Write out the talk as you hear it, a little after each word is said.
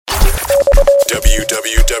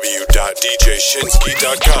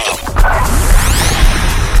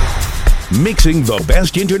www.djshinski.com. Mixing the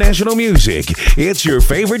best international music. It's your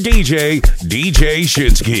favorite DJ, DJ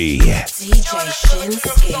Shinski. DJ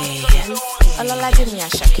Shinski. Alala give me a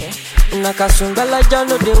shake. Nakasungala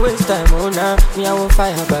jano de waste time, ona. Me I want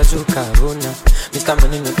fire bazooka, ona. Mr.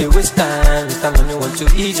 Money no de waste time. Mr. Money want to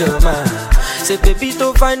ease your mind. Say baby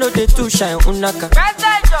don't find no day to shine, unaka.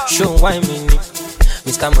 Show why me.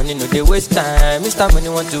 Mr. Money no dey waste time. Mr. Money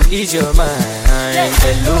want to ease your mind.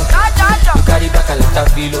 Hello, you carry back a lot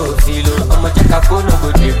of filo. I'ma check a phone, no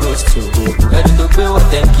go dey ghost you. Ready to pay what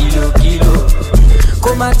 10 kilo.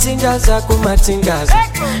 Kumatingaza.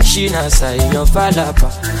 Shina sa inyo falapa.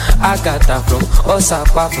 Agata from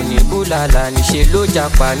Osapa funi bulala. Nishe lo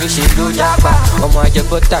japa. Omo aje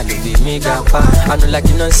bota lo be me gapa. I no like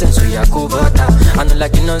the nonsense we ya go bota.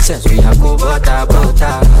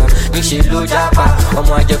 Nishe lo japa.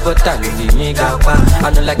 Omo aje bota lo be me gapa. I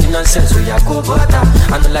no like the nonsense we ya go bota.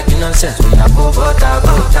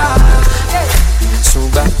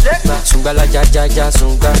 Sungba la ja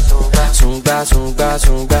sungba.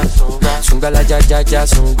 Sungba la ja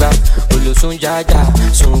sungba. Olo sunja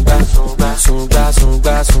sungba.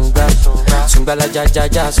 Sungba la ja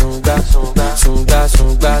sungba.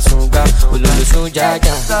 Olo sunja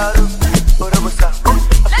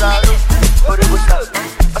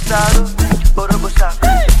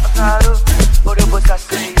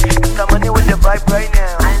Mr. Money with the vibe right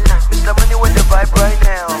now. Mr. Money with the vibe right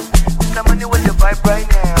now. Mr. Money with the vibe right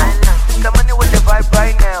now. Mr. Money with the vibe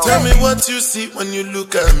right now. Tell me what you see when you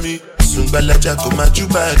look at me. Sungbala jako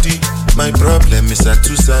majubadi. My problem is I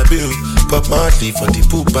too sabi. Pop monthly for the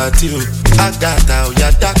pool party. Agata o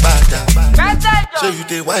ya dakbada. So you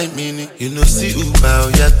dey wine me, you know see Uber o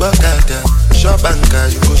ya gbokada. Shop banka,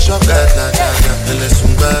 you go shop gada. Ele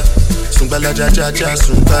Sungba la ja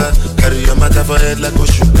Sungba. Carry your matter for head like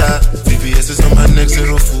Oshuka. VVS is on my neck,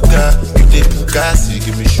 zero fuga. You dey puka, see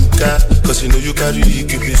give me shuka. Cause you know you carry, you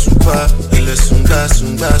give me super. Ele Sungba.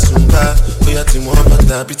 Oya ti mo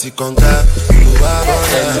pata biti konga.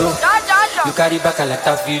 Hello, you carry back a lot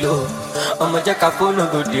of filo. I'ma check a phone, no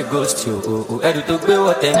go dey ghost you. Ready to pay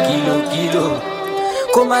what 10 kilo.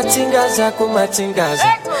 Kumatingaza.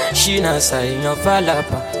 Shina sa inyo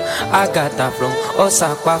falapa. Agata from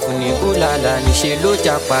Osaka funi bulala. Nishe lo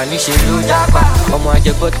japa. Omo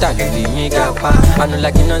aje bota lo be me gapa. I no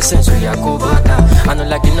like the nonsense we ya go bota.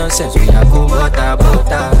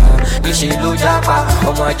 Nishe lo japa.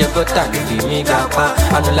 Omo aje bota lo be me gapa.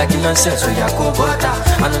 I no like the nonsense we ya go bota.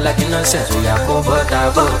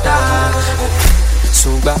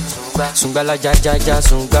 Sungba la ja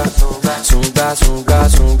sungba.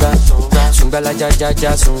 Sungba la ja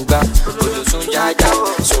sungba. Olo sunja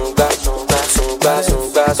sungba.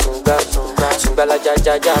 Sungba la ja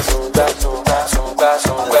sungba.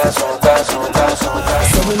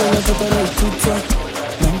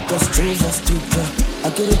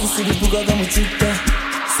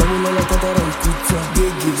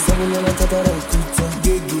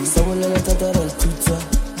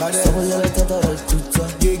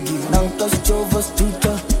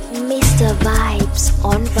 Mr. Vibes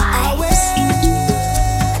on Vibes.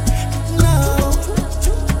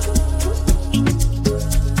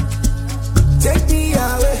 Take me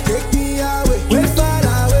away, way far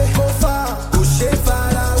away, go far, push it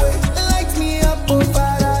far away, light me up, oh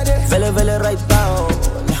far away. Vele right down,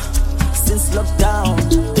 since lockdown,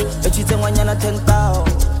 but you think when you're not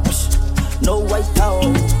 10,000, no white out.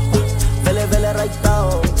 Vele right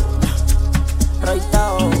down,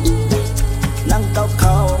 lang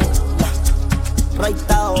cow, right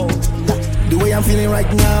down. The way I'm feeling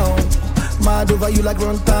right now, mad over you like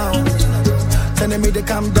run town, telling me to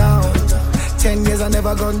calm down. 10 years I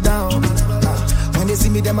never gone down. When they see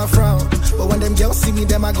me, them I frown, but when them girls see me,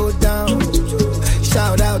 them I go down.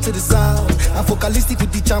 Shout out to the sound, I'm Focalistic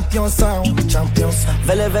with the champion sound.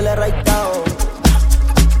 Vele right down,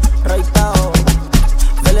 right down.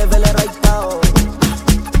 Vele right down,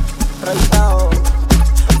 right down.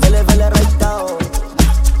 Vele right down,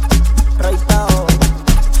 right down.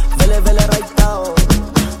 Vele right down,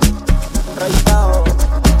 right down.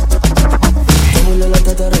 Samula la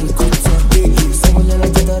tata raikuta, samula la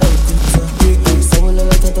tata raikuta, samula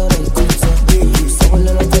la tata raikuta,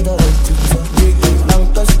 samula la tata raikuta.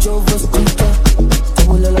 Nankas chovos kuta,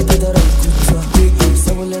 samula la tata raikuta,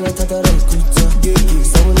 samula la tata raikuta.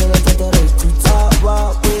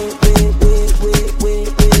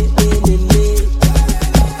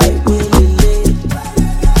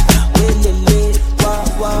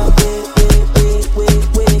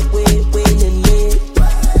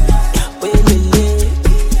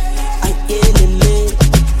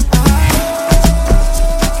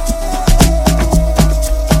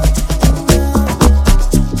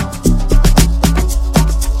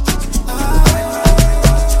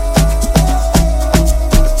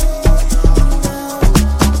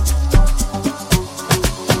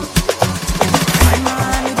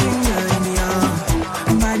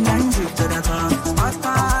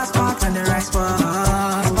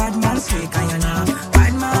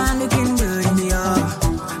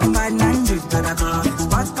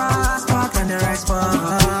 Spot car, spot on the right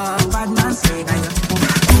spot. Bad man say that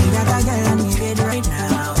you got a girl on me bed right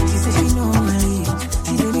now. She says she know my lead.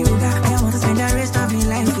 She said me with that, I want to spend the rest of my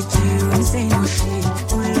life with you. I'm saying no shit.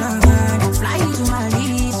 Oh Lord, fly to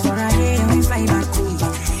Maldives for a day and we fly back quick.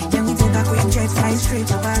 Then we take a quick jet, fly straight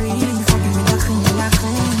to Paris. Fucking with the cream, with the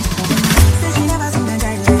cream. Says she never seen a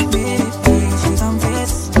guy like me. She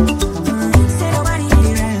confess. Say nobody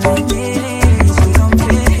here like me. She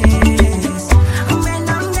confess. When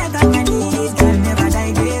I'm dead on my knees, girl never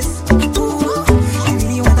digress. Ooh, she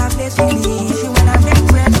really want a place with me. She wanna make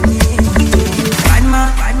bread with me. Bad man,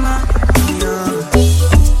 yo. Mama,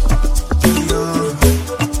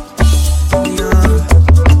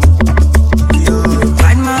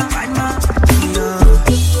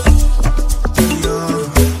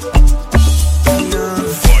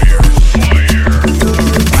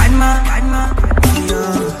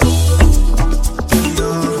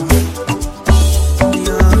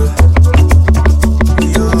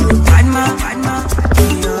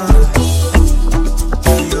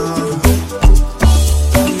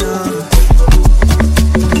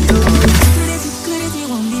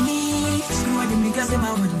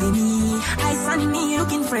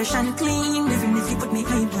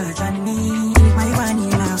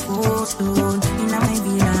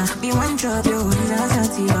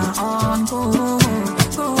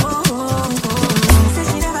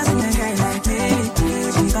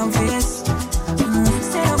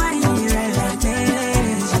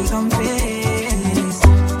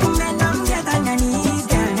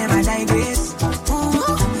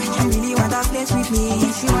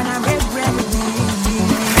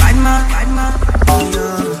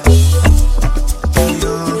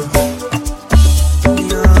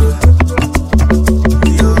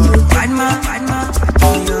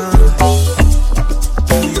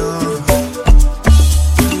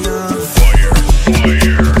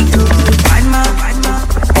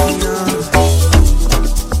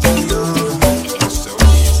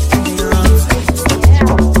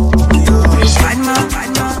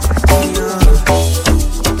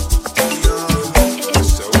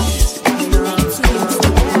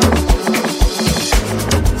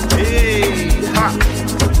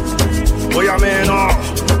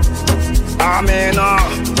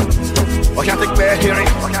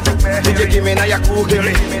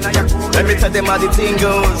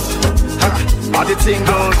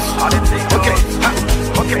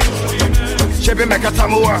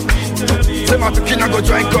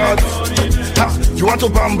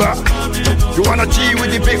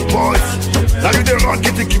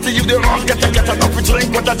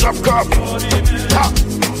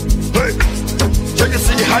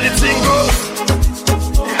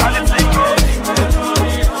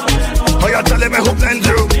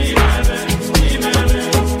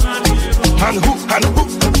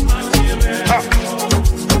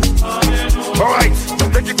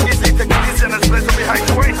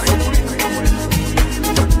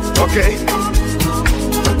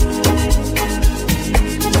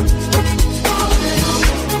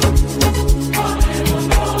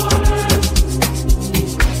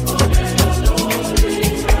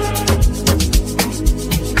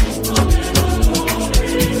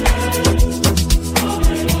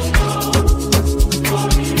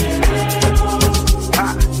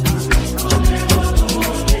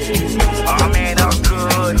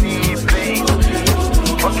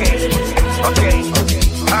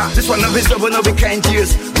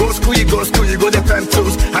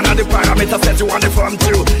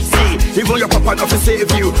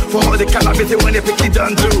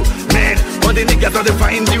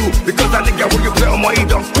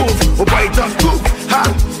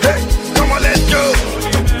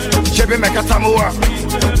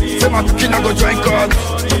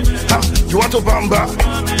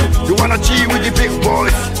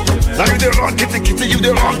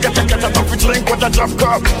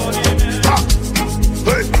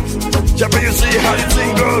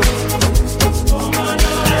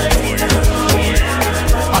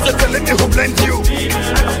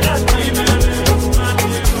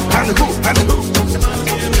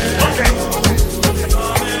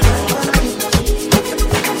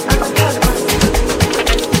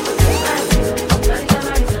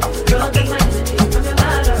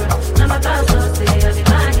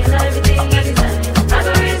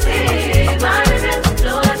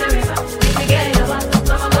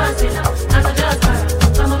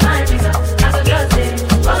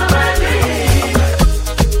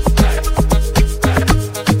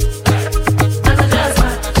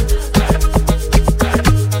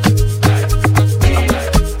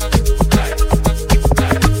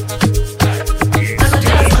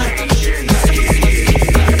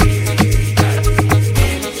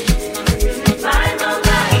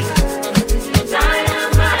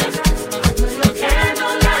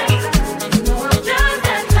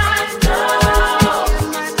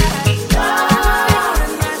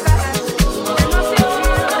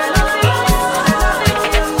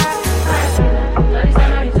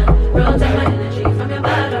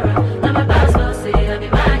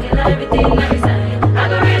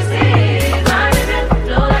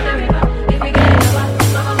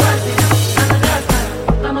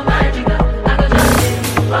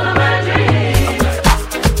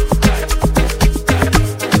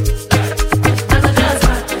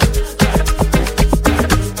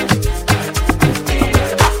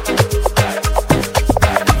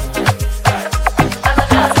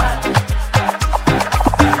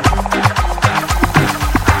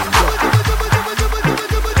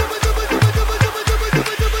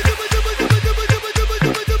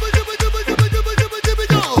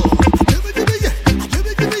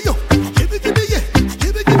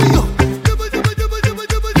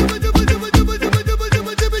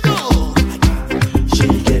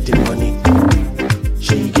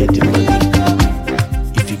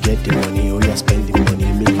 are spending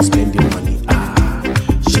money, make you spending money.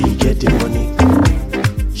 She get the money,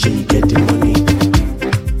 she get the money.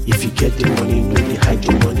 If you get the money, no they hide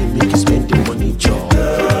the money, make you spend the money, job.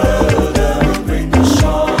 Bring the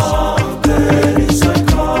champagne, it's a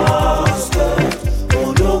cost.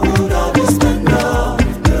 Oh, no good on this man now.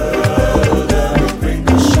 Bring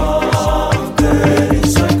the champagne,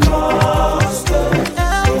 it's a cost.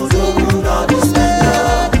 Oh, no good on this man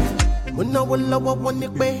now. When I will love, I want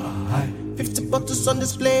it way. 50 bottles on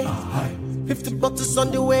display, 50 bottles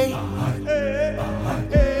on the way.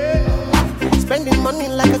 Spending money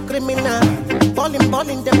like a criminal.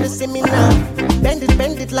 Balling, them they see me now. Bend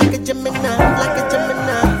it like a Gemini,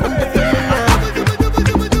 in the criminal.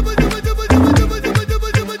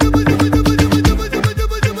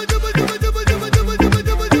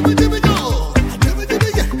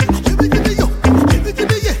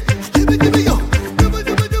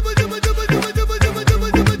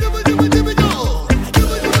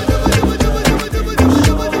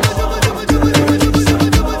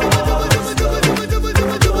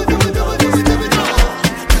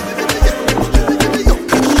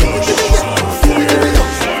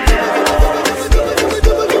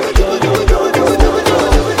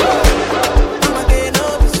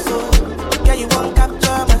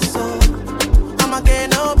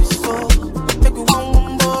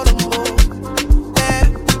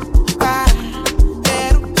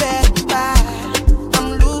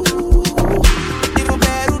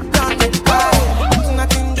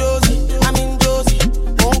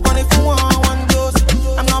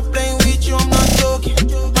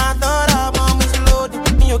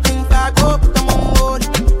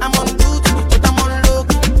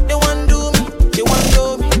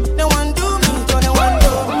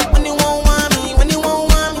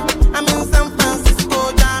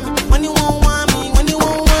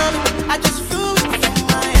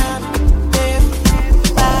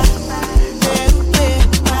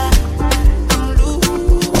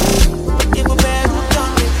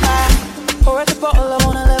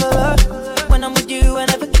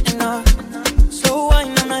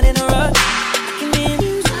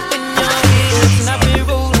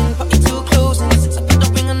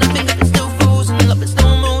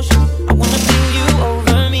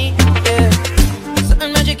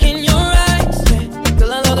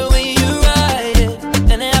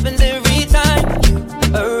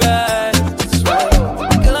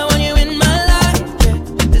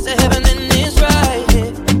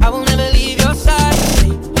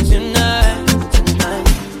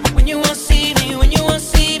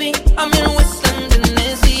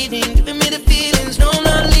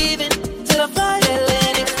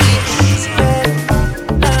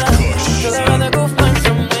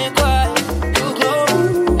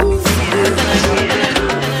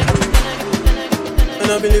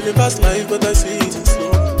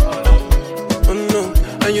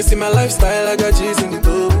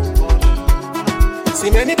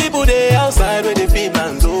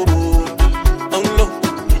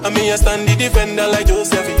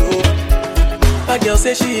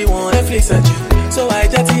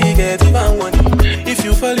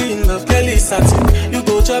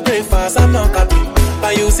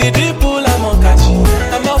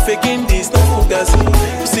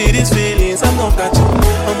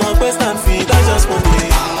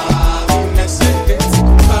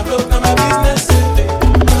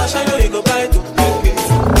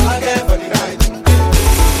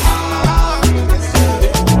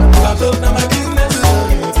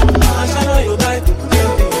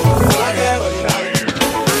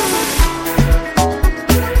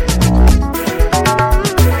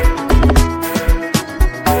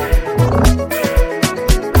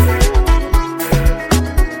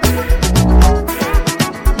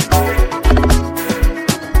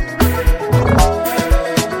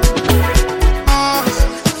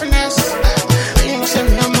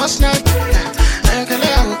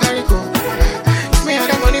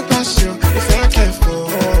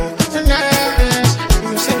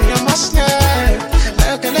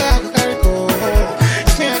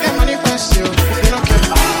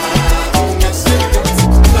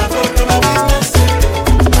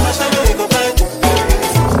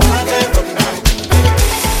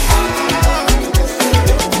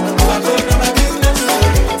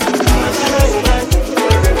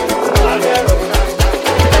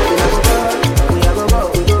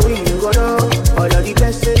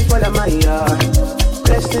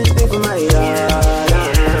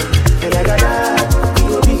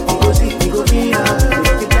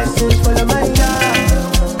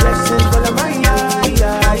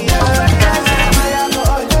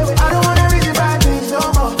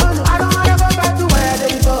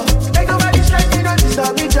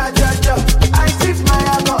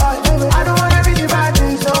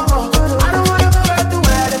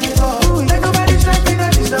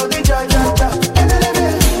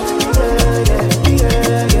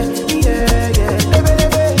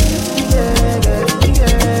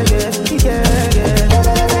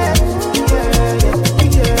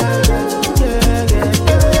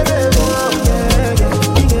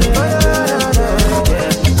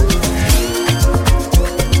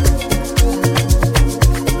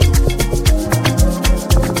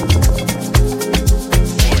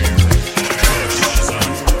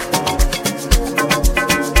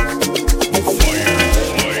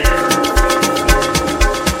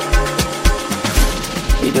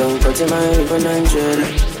 You don't cut in my even Angela.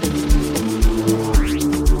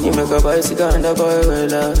 You make a boy sick and a boy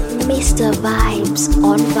well up. Mr. Vibes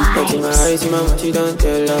on Cut in my Vibes. eyes, mama, she don't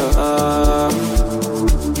tell her.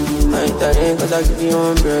 I ain't tired cause I give you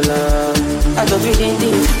umbrella. I don't do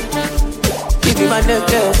anything. Give you my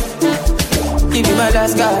necklace. Give you my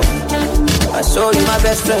last card. I show you my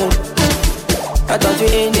best friend. I don't do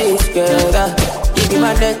in this girl. Give you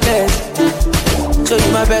my necklace. Show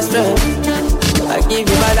you my best friend. I give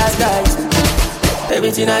you my last guys.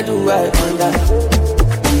 Everything I do, I wonder.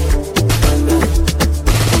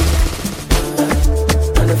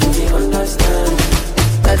 I don't think you understand.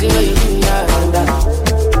 That's the way you do, I wonder.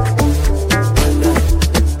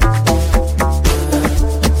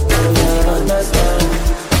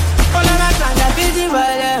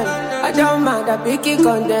 I don't mind, I pick it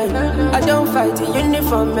on them. I don't fight the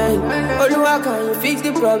uniform man. Oluwa, can you fix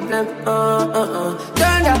the problem?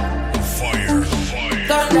 Thunder,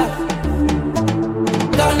 fire.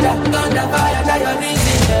 Thunder, fire. Now you're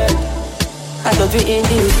reaching there. I don't do in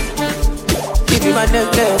this. Give you my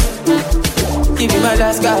necklace. Give you my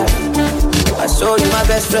last card. I show you my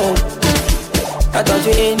best friend. I don't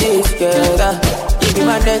do in this, girl. Give you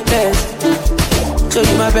my necklace. Show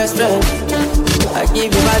you my best friend. I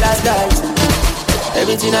give you my last guys.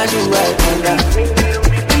 Everything I do, I wonder.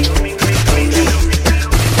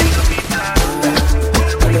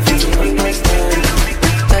 I don't think you understand.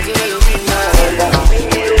 That's the way you do, I wonder.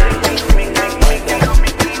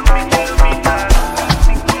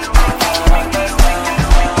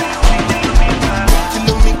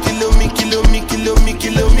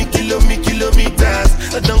 Kilometers.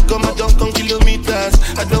 I don't come kilometers.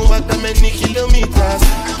 I don't walk that many kilometers.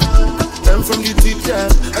 I'm from the teacher.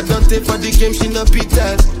 I don't take for the game, she no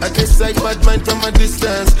pitas. I decide bad mind from a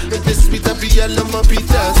distance. Make this sweet happy, I love my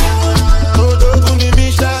pitas. Oh, don't do me,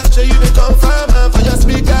 Misha. Show you the confirm for your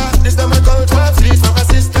speaker. This time I call for please from my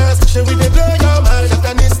sisters. Show we the blow your mind,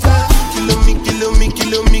 Afghanistan. Kilometers.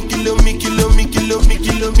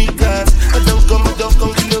 I don't come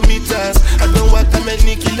kilometers. I don't walk that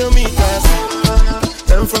many kilometers.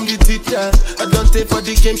 I'm from the teacher. I don't take for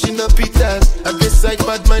the game, she no pitas. I decide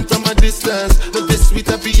bad mind from a distance. But this sweet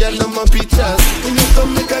happy, I love my pictures. When you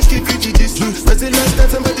come, make I give you this. That's the last time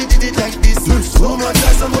somebody did it like this. So much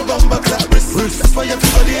as I'm a bomber clap wrist. That's why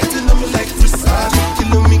everybody hating on me like this.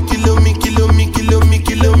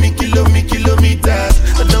 Kilometers.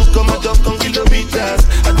 I don't come kilometers.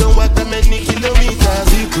 I don't walk that many kilometers.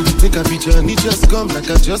 People think I feature, and it just come. Like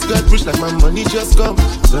I just got rich, like my money just come.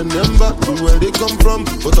 Remember where they come from.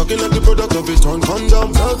 But talking like the product of a ton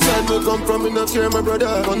condom. Outside we come from, enough care, my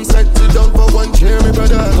brother. One side, sit down for one chair, my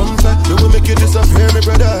brother. Come back, we will make you disappear, my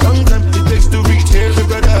brother. Long time it takes to reach here, my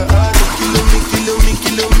brother.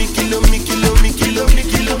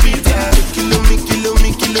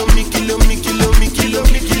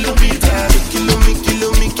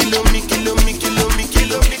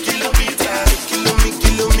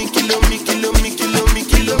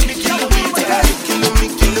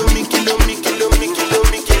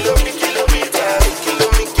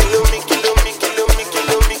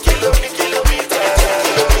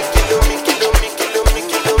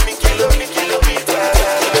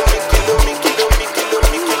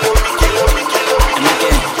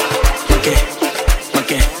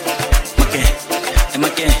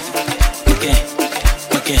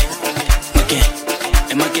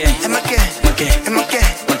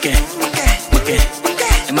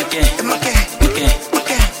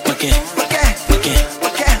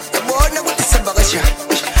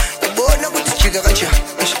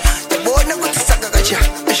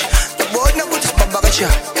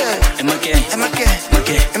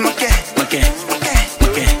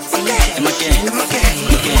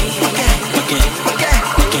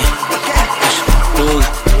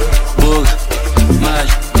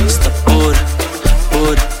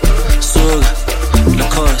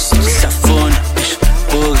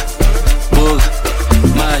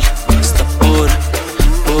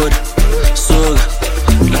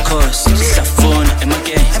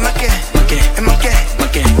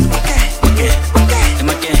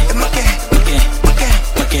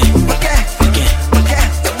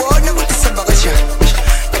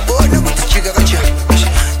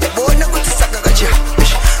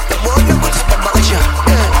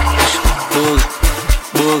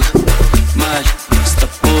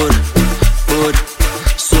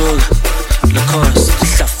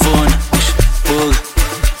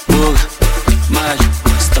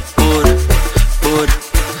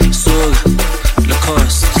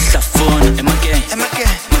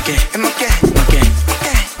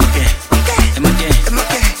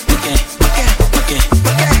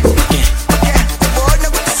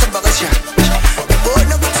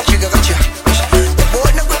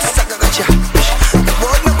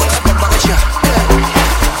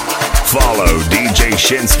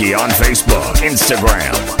 Shinski on Facebook,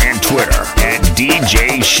 Instagram, and Twitter at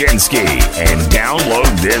DJ Shinski. And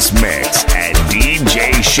download this mix at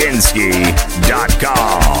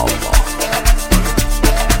djshinski.com.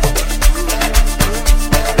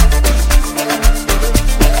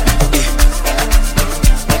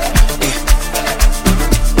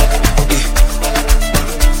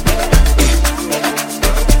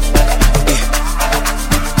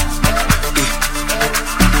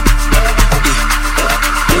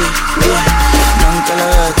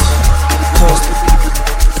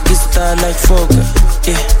 Like Fokker,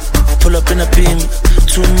 yeah. Pull up in a beam,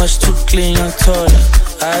 too much, too clean, I'm taller.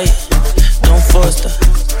 I don't foster,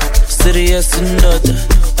 serious and daughter.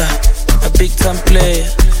 A big time player,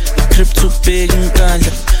 the crib too big and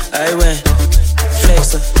ganja. I went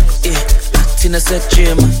flexer, yeah. Tina said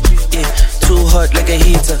Jimma, yeah. Too hot like a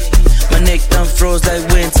heater. My neck done froze like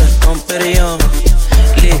winter. I'm better young,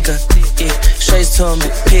 liquor, yeah. Shay's told me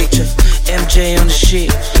picture. MJ on the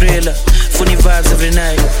shit, thriller. Funny vibes every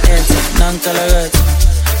night. Enter, Nankalagat,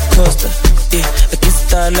 Costa, yeah. I can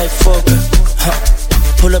start like Fokker, huh.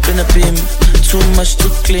 Pull up in a beam, too much, too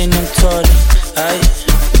clean, I'm taller. I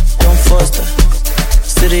don't foster,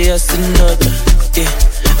 serious and daughter, yeah.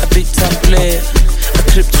 A big time player, a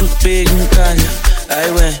crib too big and ganja. I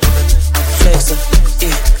went flexer,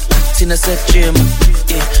 yeah. Tina said Jimma,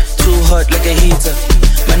 yeah. Too hot like a heater.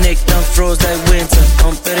 My neck done froze like winter.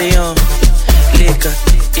 I'm better young, liquor,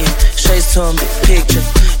 yeah. Shay's told me picture.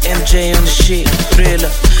 MJ on the shit, thriller.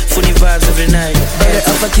 Funny vibes every night. I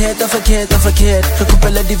forget.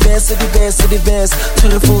 Recupera diverse. To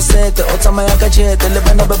the full set, the Otama Yakajet, the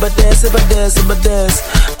Lebana Babades.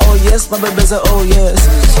 Oh yes, my baby's a oh yes.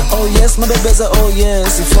 Oh yes, my baby's a oh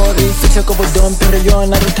yes. If all the future couple don't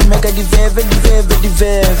perion, I don't make a dive. But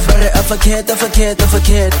I forget.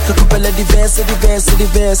 Recupera diverse. To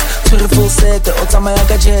the full set, the Otama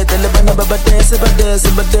Yakajet, the Lebana Babades.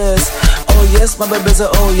 Oh yes, my baby's a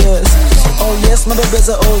oh yes. Oh yes, my baby's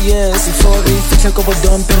a oh yes. If all the future couple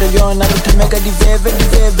don't perion, I don't make a dive.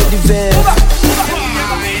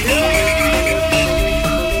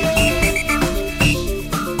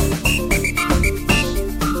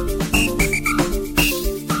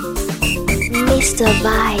 Mr.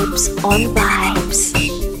 Vibes on Vibes.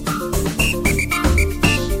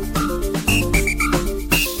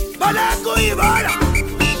 Balako Ivana,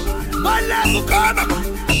 Balako Kama,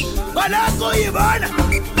 Balako Ivana,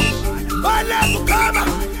 Balako Kama,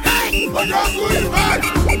 hey, Balako Ivana,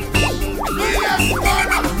 Balako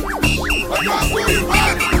Kama, Balako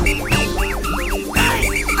Ivana, hey,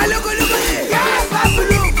 look here, yeah,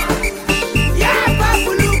 Babulu, yeah,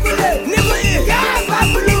 Babulu, nigga, yeah,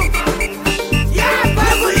 Babulu.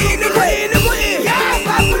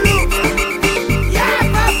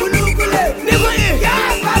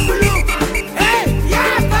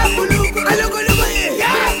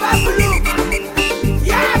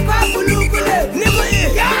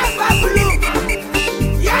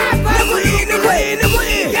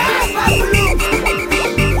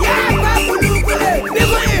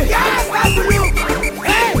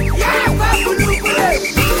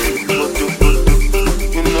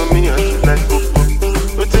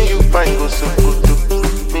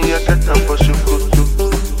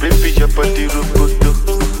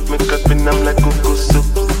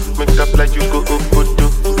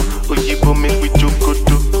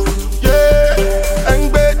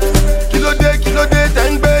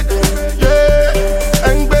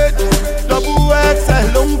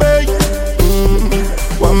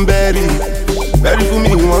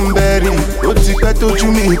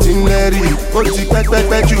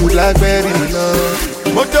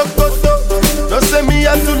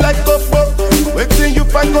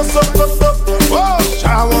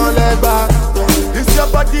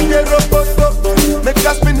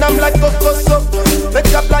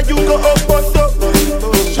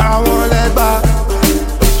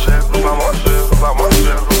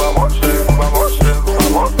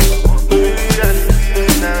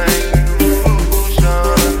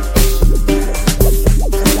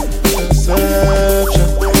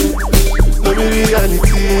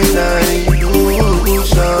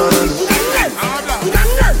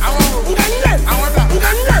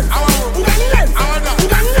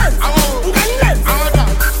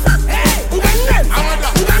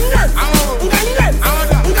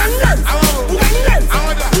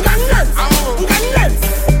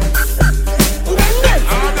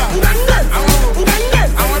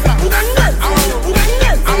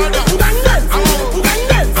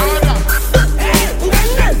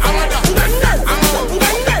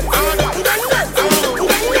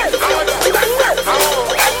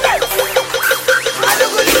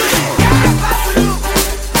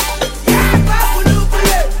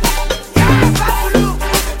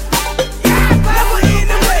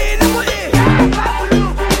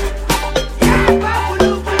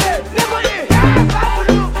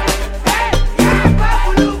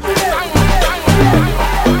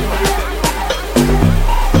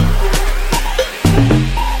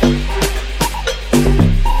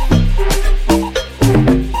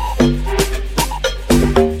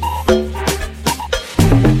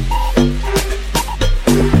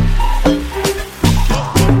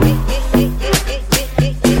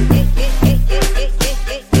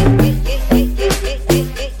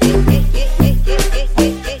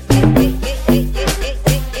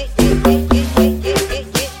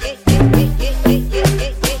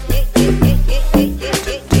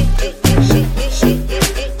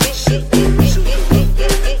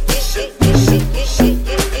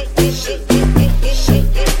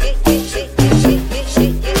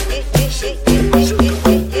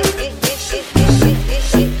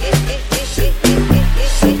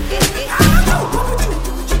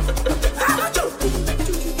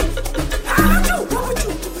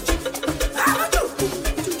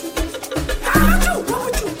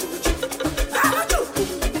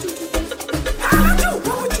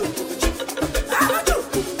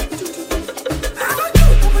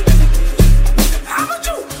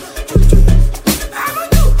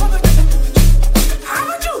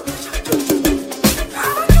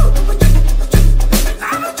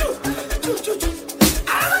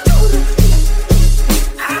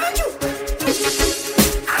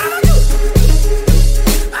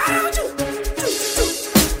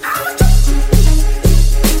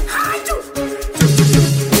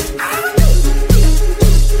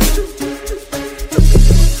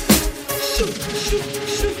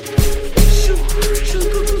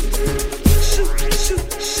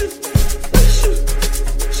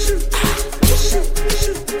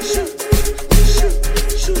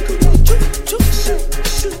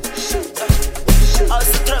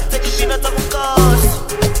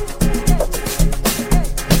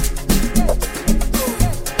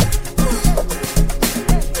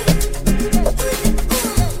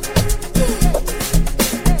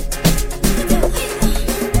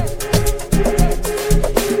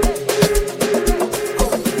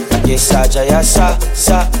 Jaya sa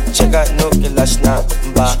chega no kilash na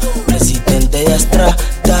ba presidente ya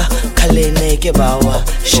strada kalene ke bawa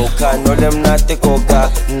shoka no lem na te koga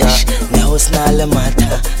na ne hosna le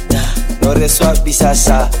mata da no reswa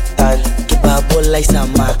bisasa an ke babo lai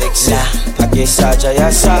sama la ake sa jaya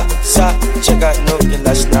sa chega no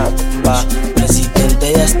kilash na ba presidente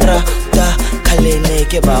ya strada kalene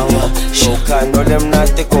ke bawa shoka no lem na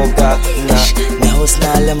te koga na ne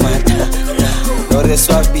hosna le mata da no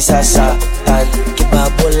reswa bisasa an ke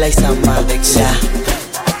babo lai sama la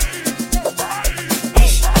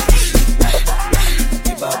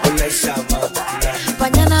ke babo lai sama la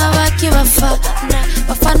banyana waki bafana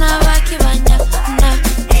bafana waki banyana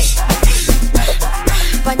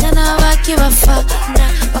banyana waki bafana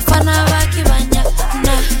bafana waki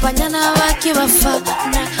banyana banyana waki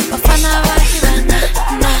bafana bafana waki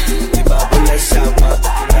banyana ke babo lai sama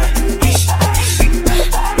la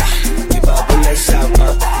ke babo lai sama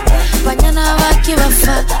banyana waki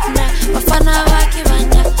bafana bafana waki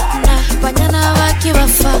banyana banyana waki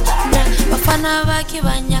bafana bafana waki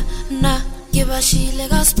banyana gibashile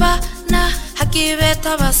gaspa na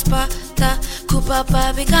hakibeta baspa ta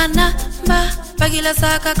kupapa bigana ba bagila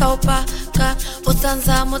saka kaupa ka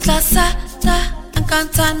utanza mutlasa ta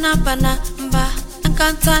ankantana bana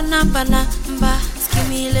ba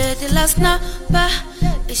skimile de las na ba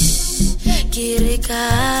kiri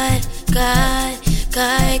kai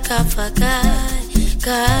kafa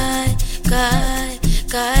kai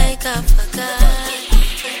kafa kai.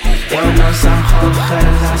 Vamos a joder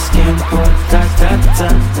las que importa,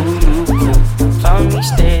 found me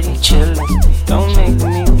steady chillin', don't make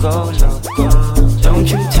me go loco. Don't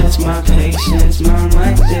you test my patience, my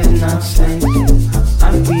mind is not sane.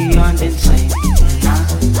 I'm beyond insane.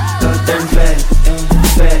 Go then bed,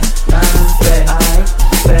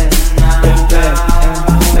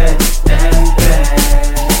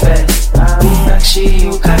 She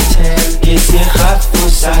you can tell, get me hot for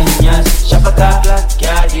science. Shapata black,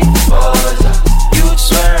 yeah, it was. You'd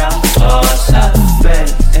swear I'm closer.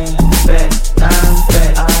 Bed,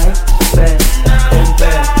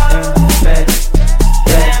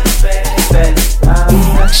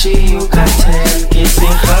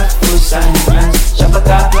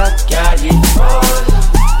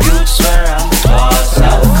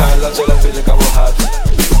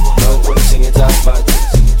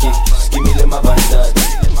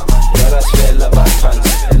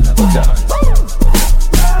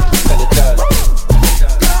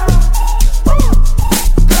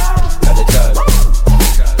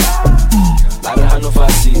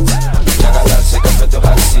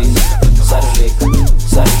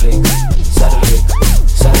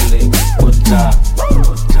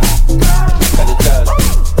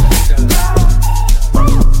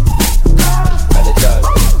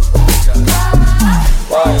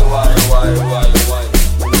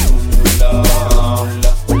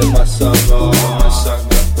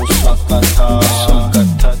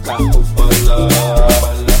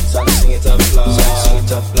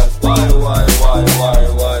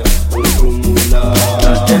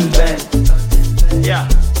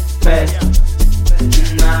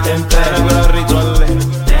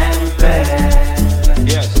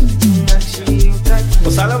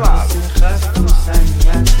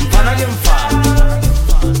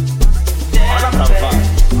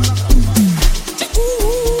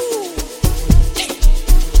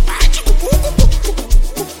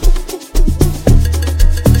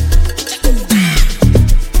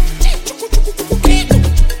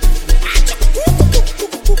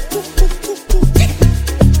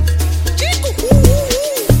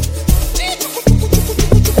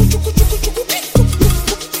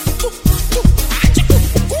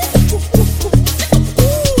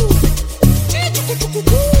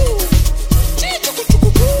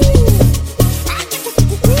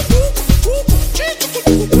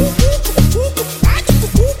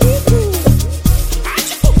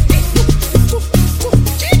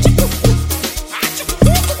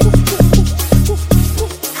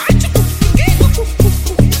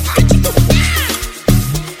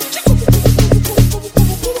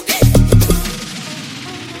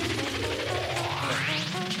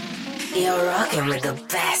 You're rocking with the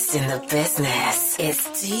best in the business. It's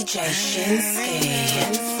DJ Shinski.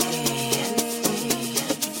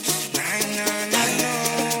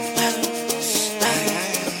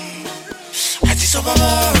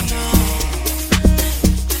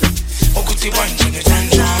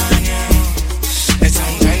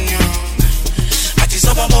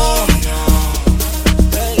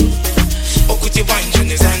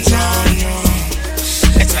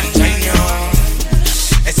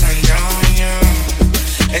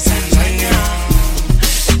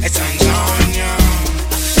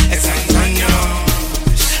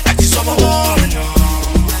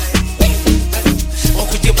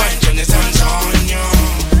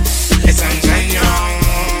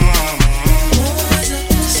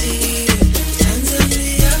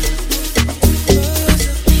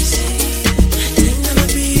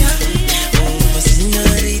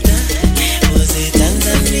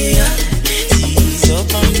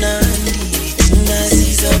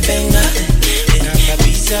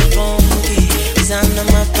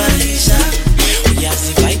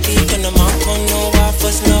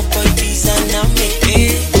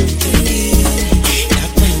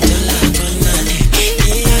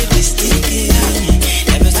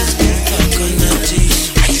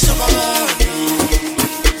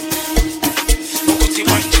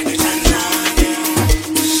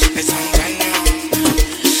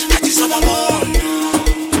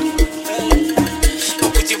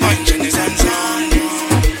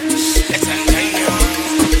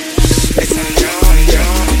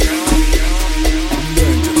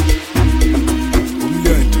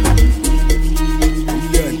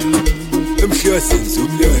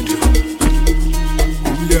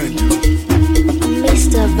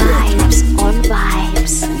 Mr. Vibes on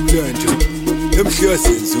Vibes.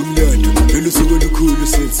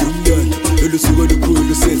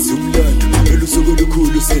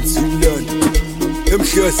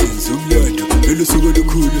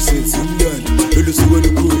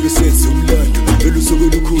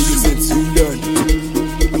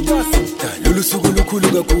 Lolu suku lukhulu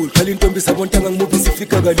kakhulu khali intombi sabontanga ngimuphi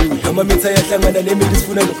sifika kalula amamitha ayahlangana nemini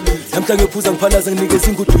sifuna lokho namhla ngephuza ngiphalaza nginikeza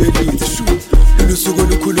ingudu yelithi shu lolu suku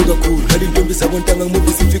lukhulu kakhulu khali intombi sabontanga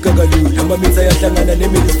ngimuphi sifika kalula amamitha ayahlangana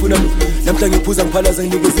nemini sifuna lokho namhla ngephuza ngiphalaza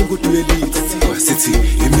nginikeza ingudu yelithi sithi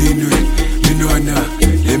iminwe minwana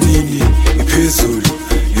lemini iphezulu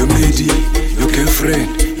your lady your girlfriend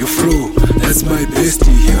your fro that's my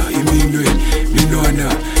bestie here iminwe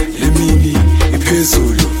minwana lemini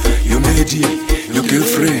iphezulu your lady, your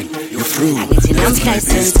girlfriend, your fro. That's my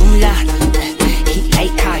best.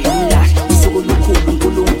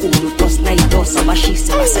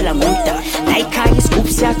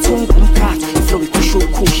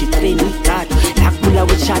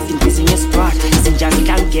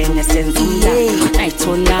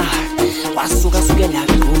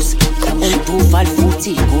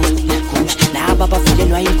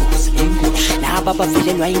 Baba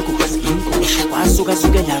vilelwa ingozi wasuka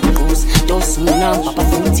sukela ingozi dosuna baba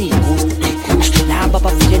futhi ingozi la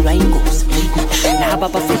baba vilelwa ingozi la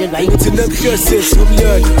baba vilelwa ingozi namhlanje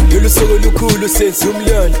sumlando lolu suku lukhulu senza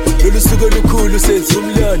umlando lolu suku lukhulu senza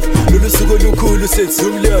umlando lolu suku lukhulu senza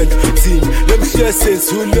umlando thina namhlanje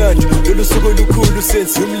senza umlando lolu suku lukhulu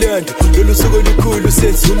senza umlando lolu suku lukhulu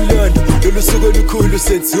senza umlando lolu suku lukhulu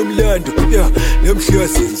senza umlando yeah namhlanje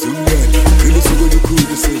senza umlando lolu suku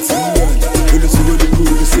lukhulu senza umlando lolu suku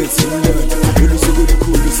lukhulu senza umlando lolu suku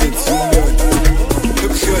lukhulu senza umlando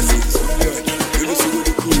namhlanje senza umlando lolu suku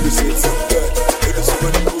lukhulu senza umlando lolu suku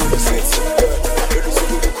lukhulu senza umlando lolu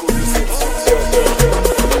suku lukhulu senza umlando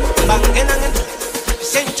bangena ngendlela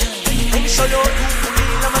senta umsholo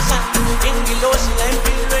ukulila masana ingilosi la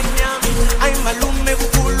empilweni yami ayimalume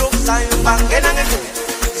kukhulu okuzayo bangena ngendlela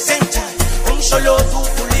senta umsholo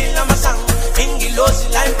ukulila masana ingilosi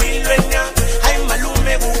la empilweni yami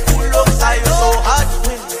ayimalume kukhulu okuzayo so hard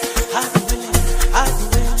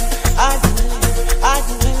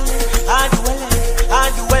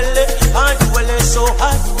so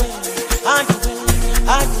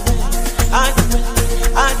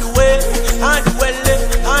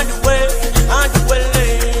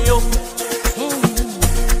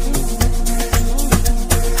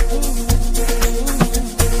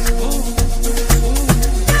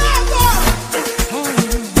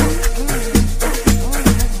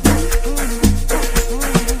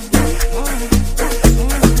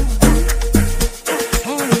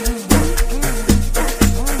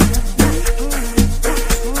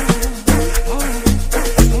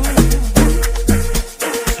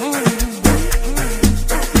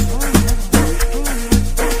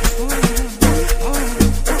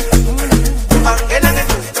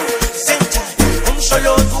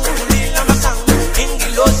solo tú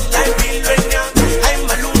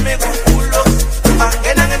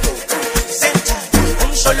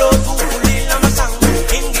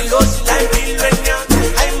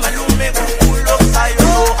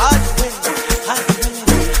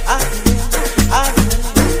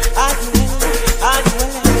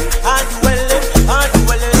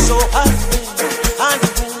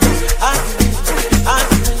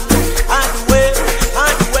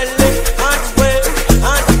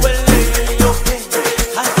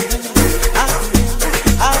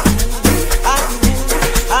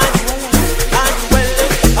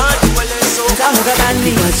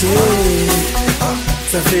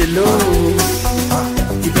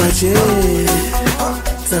Pipache,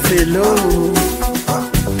 ça fait l'eau.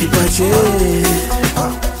 Pipache,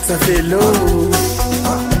 ça fait l'eau.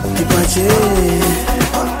 Pipache,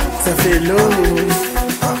 ça fait l'eau.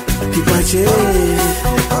 Pipache,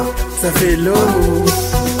 ça fait l'eau.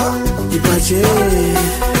 Pipache,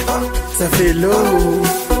 ça fait l'eau.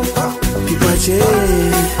 Pipache,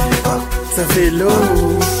 ça fait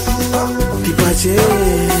l'eau. Pipache,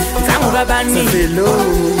 ça fait l'eau.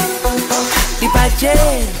 Pipache,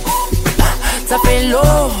 ça fait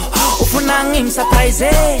l'eau. Ufuna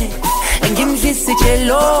ngimsurprise, ngimzwise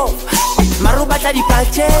jello. Marubata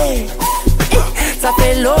dipache, ça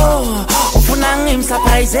fait l'eau. Ufuna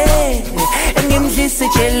ngimsurprise, ngimzwise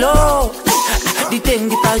jello. Diteng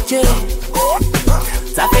dipache,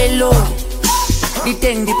 ça fait l'eau.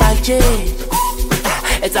 Diteng dipache,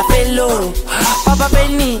 ça fait l'eau. Papa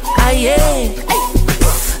Benny, aye,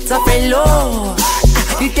 ça fait l'eau.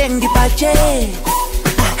 Diteng dipache,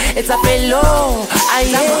 ça fait l'eau.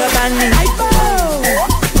 Aye, Bani,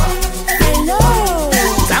 hello,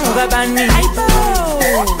 Sangga Bani,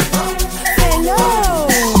 hello,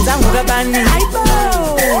 Sangga Bani,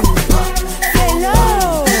 hello,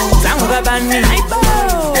 Sangga Bani,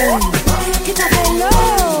 kita hello,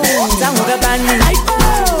 Sangga Bani,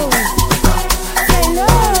 hello,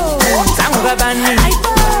 Sangga Bani,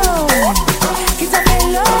 kita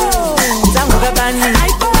hello, Sangga Bani,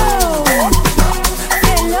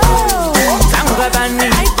 hello, Sangga Bani.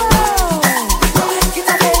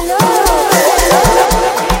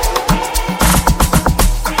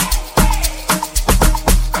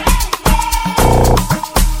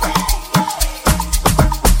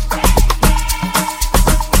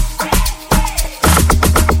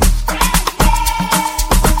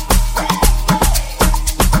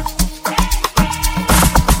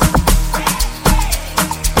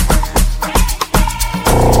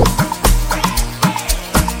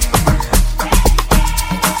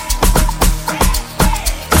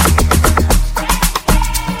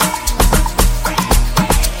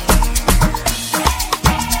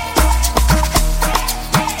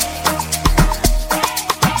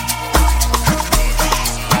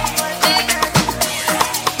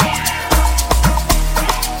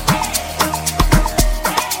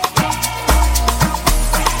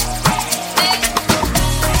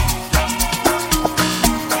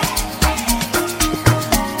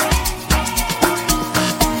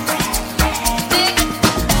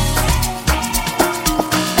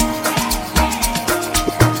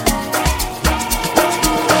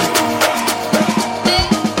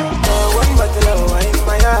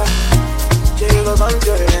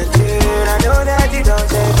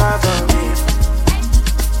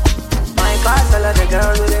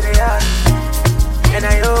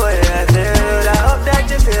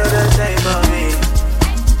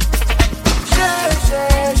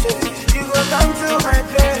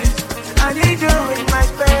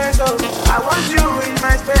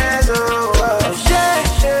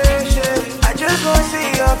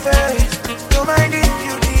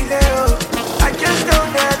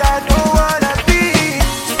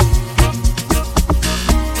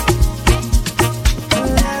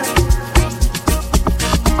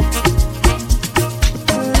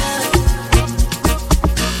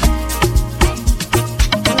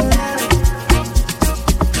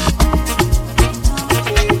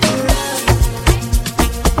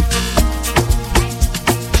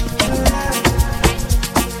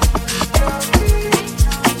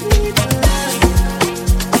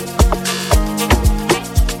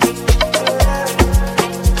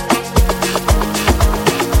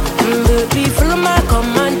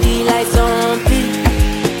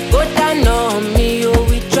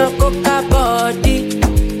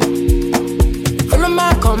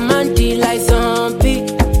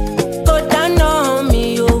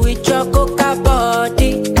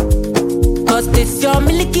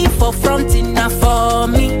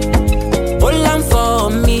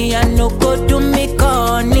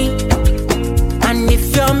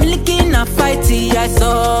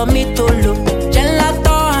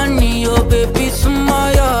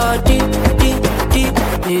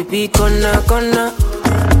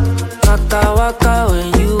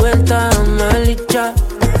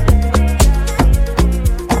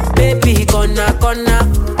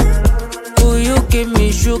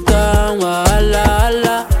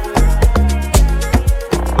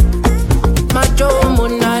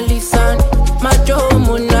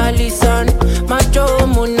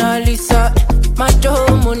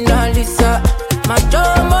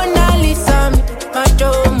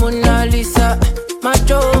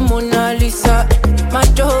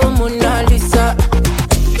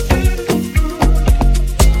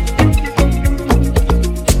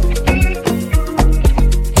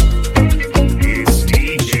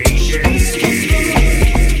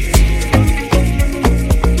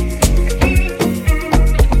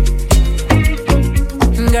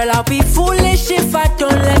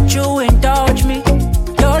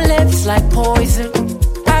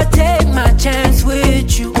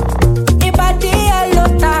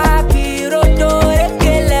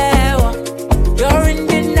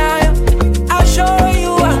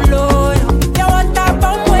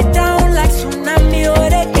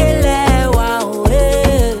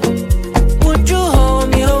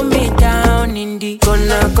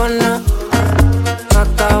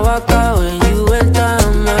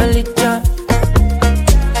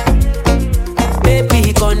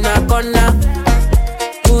 Burna.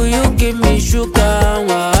 Will you give me sugar?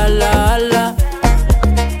 Wahala.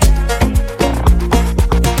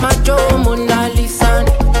 Macho Mona Lisa,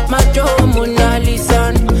 Macho Mona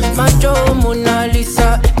Lisa, Macho Mona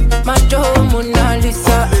Lisa, Macho Mona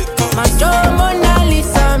Lisa, Macho Mona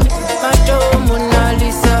Lisa, Macho Mona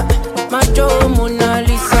Lisa, Macho Mona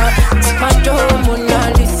Lisa, Macho Mona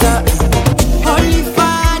Lisa. Holy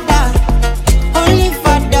Father,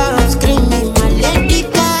 I'm screaming my Lady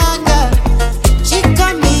Gaga. She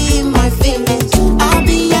got me in my feelings. I'll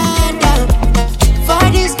be Adam.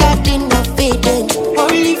 Father's got enough feeding.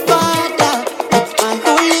 Holy Father, my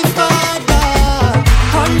Holy Father.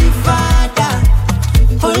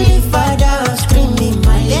 Holy Father, I'm screaming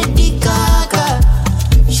my Lady Gaga.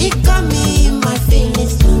 She got me in my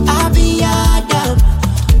feelings. I'll be Adam.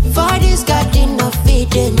 Father's got enough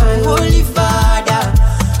feeding. My Holy Father,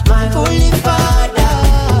 my Holy Father.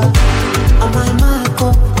 On my Marco,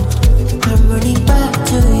 I'm running back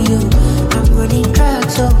to you. I'm running track,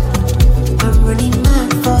 so I'm running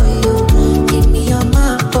mad for you. Give me your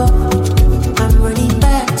map, I'm running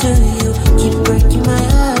back to you. Keep breaking my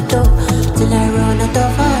heart, till I run out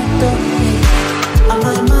of heart, On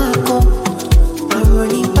my Marco, I'm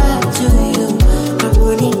running back to you. I'm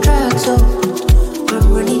running track, so I'm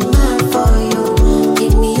running mad for you.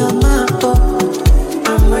 Give me your map,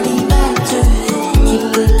 I'm running back to you. Keep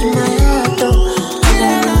breaking my heart, till I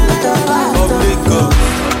run out of heart,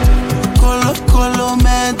 Colo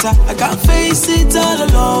mental, I can't face it all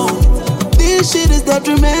alone. This shit is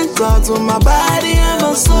detrimental to my body and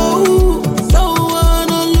my soul. Don't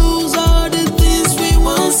wanna lose all the things we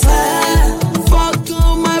once had. Fuck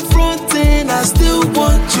on my front end, I still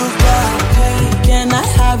want you back. Hey, can I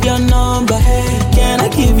have your number? Hey, can I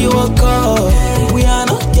give you a call? Hey, we are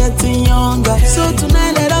not getting younger, so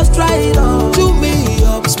tonight let us try it on. Do me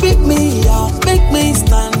up, speak me out, make me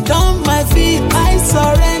stand on my feet. I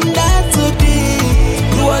surrender to thee.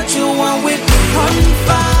 Do what you want with me. Holy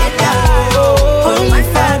Father, Holy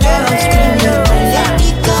Father, I'm screaming my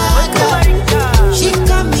Lady Gaga. She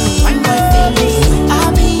got me in my feelings.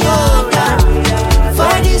 I'll be Yoda.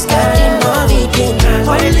 Father's got enough feeding.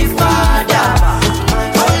 Holy Father,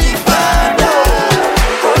 Holy Father,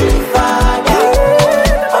 Holy Father,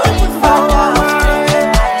 Holy Father, I'm screaming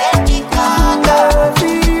my Lady Gaga.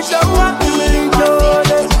 She got me in my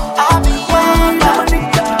feelings. I'll be Yoda.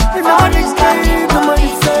 Father's got enough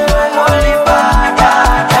feeding. Holy Father.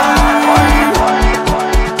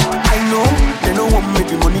 I know they don't want me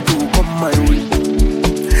the money to come my way.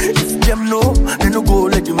 If them know, they no go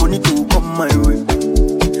let the money to come my way.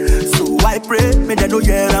 So I pray, may they know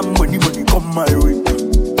yeah I'm when the money come my way.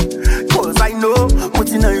 Cause I know what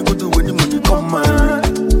you know you go do when the money come my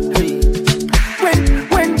way.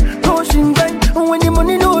 When no shingai, when the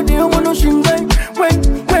money no they want no shingai. When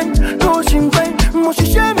no shingai, moshi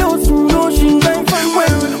shame no shingai.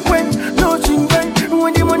 When no shingai,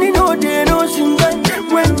 when the money no they no shingai.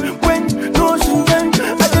 When no shingai,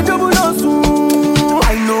 I can double no soon.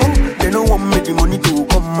 I know they don't want me the money to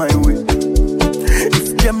come my way.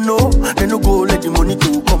 If them know, they no go let the money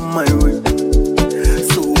to come my way.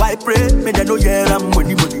 So I pray, may they know yeah I'm when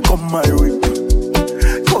the money come my way.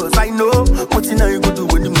 Cause I know what you know you go do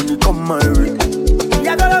when the money come my way.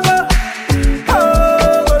 Yeah, gotta go.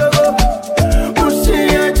 Oh, gotta go. Pushing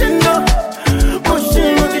your chin up.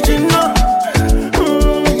 Pushing your chin up.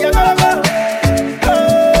 Yeah, gotta go.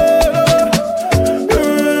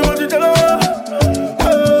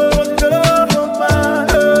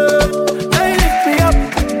 Now you lift me up.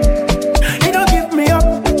 You don't give me up.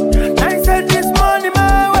 Now you send this money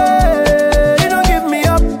my way. You don't give me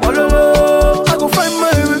up. Oh, no, I go find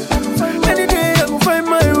my way. Any day I go find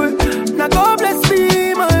my way. Now God bless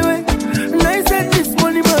me my way. Now you send this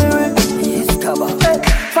money my way. Hey,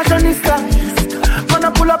 fashionista, wanna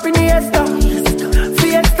pull up in the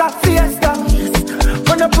Fiesta. Fiesta,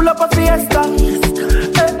 wanna pull up a Fiesta.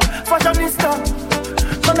 Hey, fashionista,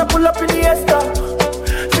 wanna pull up in the Fiesta.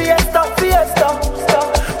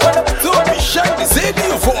 Don't be shy, this ain't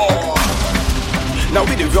your fault. Now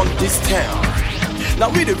we dey run this town. Now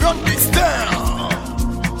we dey run this town.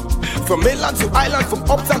 From mainland to island, from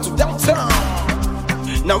uptown to downtown.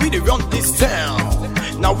 Now we dey run this town.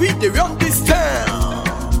 Now we dey run this town.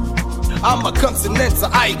 I'm a continental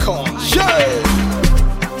icon. Yeah.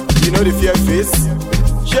 You know the fear face.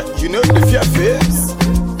 Yeah, you know the fear face.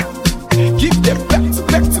 Give them back to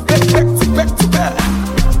back to back, back to back to back.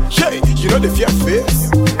 Yeah, you know the fear face.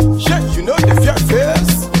 Yeah, you know the fear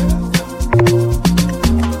face.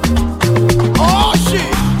 Oh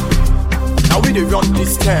shit. Now we dey run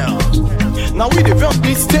this town. Now we dey run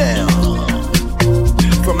this town.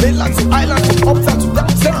 From mainland to island, from uptown to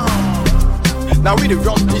downtown. Now we dey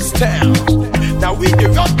run this town. Now we dey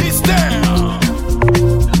run this town.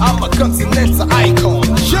 I'm a continental icon.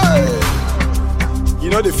 Yeah. You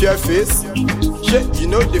know the fear face? Yeah, you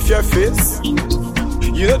know the fear face? You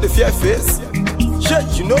know the fear face? Yeah,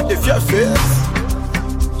 you know the fear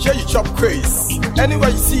face? Yeah, you chop craze. Anywhere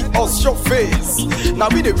you see us, show face. Now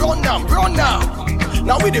we dey run now, run now.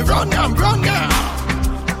 Now we dey run now, run now.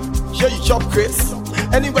 Yeah, you chop craze.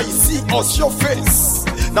 Anywhere you see us, show face.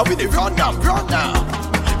 Now we dey run now, run now.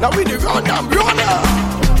 Now we dey run now, run now.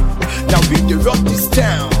 Now we dey run this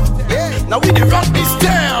town. Now we dey run this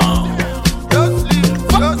town. Fuck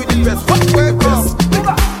with the best, fuck with the best.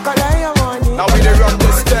 Now we dey run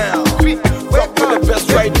this town. Fuck with the best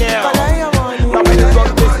right now. Now we dey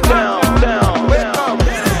run this town.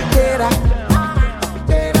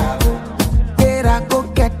 Go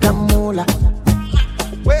get the moolah.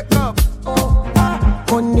 Wake up.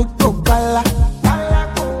 Koniko kala. Kala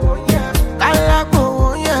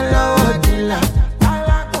ko yellow dilla.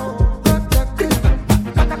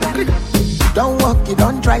 Don't walk, you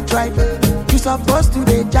don't try. You supposed to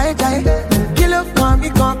be jai. Kilo come,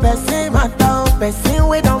 you come, person matter, person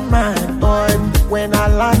we don't mind. But when I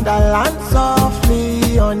land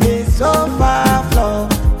softly on the sofa floor.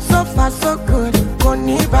 So far so good,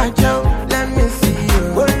 koni bajo. Let me see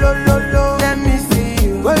you, oh lo lo lo. Let me see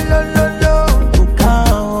you, oh lo lo lo.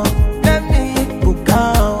 Bukao, let me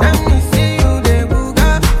bukao. Let me see you, de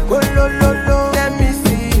buga, oh lo lo lo. Let me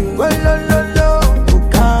see you, oh lo lo lo.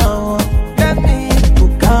 Bukao, let me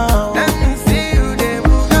bukao. Let me see you, de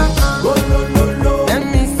buga, oh lo lo lo. Let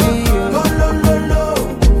me see you, oh lo lo lo.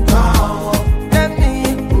 Bukao, let me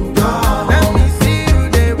bukao. Let me see you,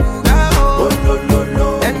 de buga, oh lo lo lo.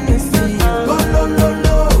 Let me see you, oh lo lo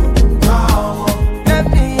lo. Bukao, let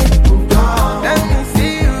me bukao. Let me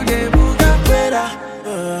see you, de buga.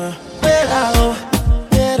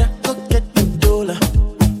 Wera, go get the dollar.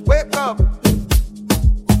 Wake up.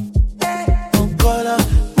 Okola,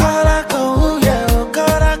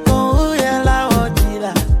 la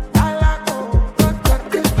odila.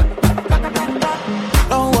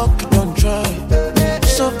 Don't walk, don't try.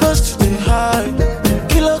 Supposed to be high.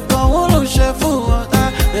 Kilo con uno chef water.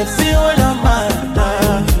 They feel your mind.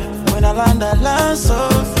 When I land so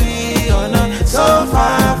free on a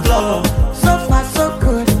sofa floor. So far so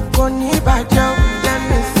good. Koni bajo. Let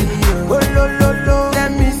me see you. Oh lo lo lo.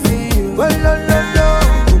 Let me see you. Oh lo lo lo.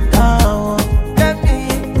 Bukao. Let me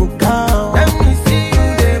bukao. Let me see you,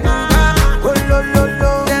 de buga. Oh lo lo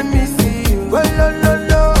lo. Let me see you. Oh lo lo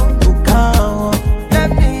lo. Bukao. Let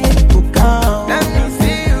me bukao. Let me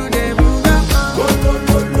see you, de buga. Oh lo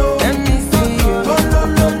lo lo. Let me see you. Oh lo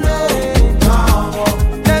lo lo. Bukao.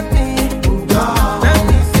 Let me bukao. Let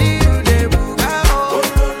me see you, de buga. Oh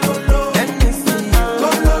lo lo lo. Let me see you.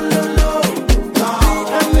 Oh lo lo lo. Bukao.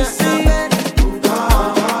 Let me see you.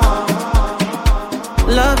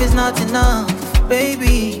 Love is not enough,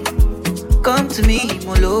 baby. Come to me,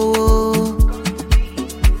 Molo.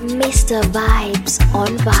 Mr. Vibes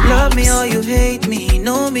on Vibes. Love me or you hate me,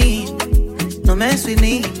 know me. No mess with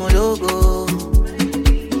me, Mologo.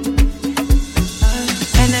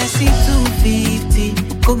 NSC 250,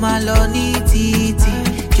 Kumaloni Titi.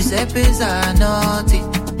 Giuseppe Zanotti,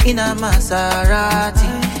 in a Maserati.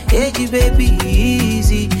 Hey, baby,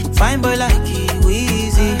 easy. Fine boy like you,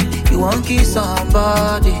 easy. You won't kiss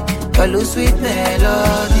somebody, follow sweet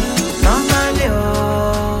melody. Normally,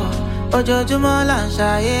 Ojojumo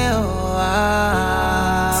Lanshaye,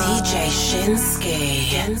 DJ Shinski.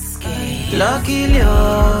 Luckily,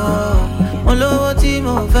 Olowo ti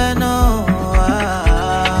mo fẹ́ know.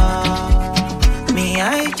 Me, I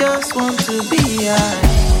just want to be high.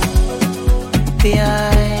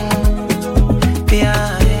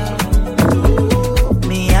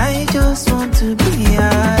 Me, I just want to be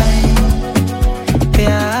high.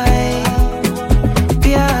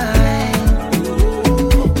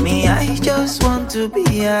 Me, I just want to be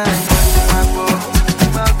high.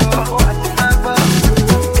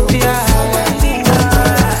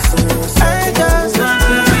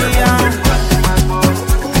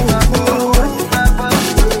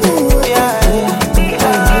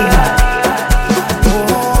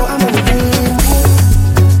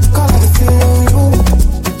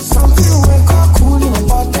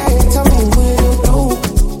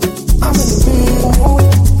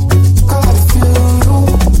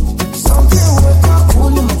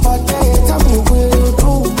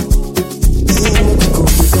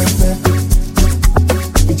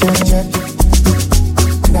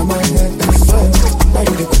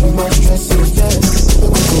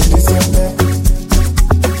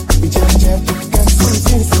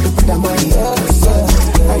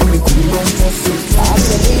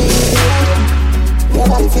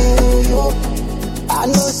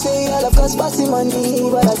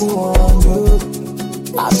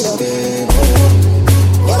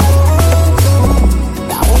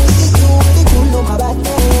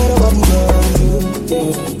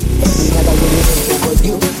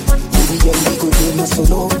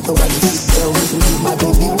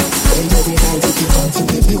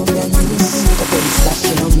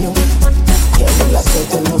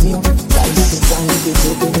 the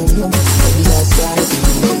open of you. Maybe that's why I see.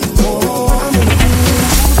 Oh, I'm in the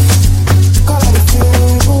call it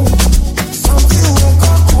feeling. Something wake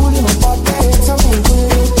up cool in my body. Tell me what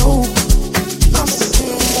you do. I'm in the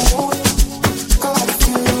feeling. Call it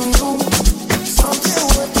feeling. Something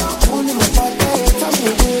wake up cool in my body. Tell me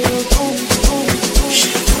what you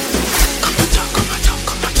do.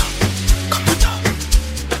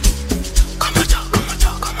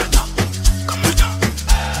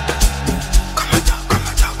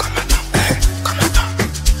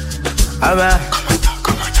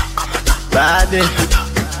 Bade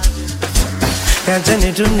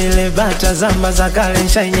yacheni tu nile bata zamba za kale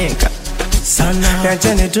nshanyeka sana,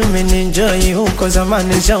 yacheni tu mininjoi huko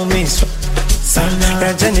zamani nshaumiswa sana,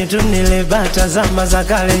 yacheni tu nile bata zamba za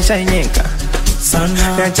kale nshanyeka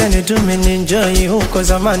sana, yacheni tu mininjoi huko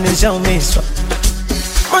zamani nshaumiswa.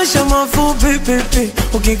 Maisha mafupi pipi,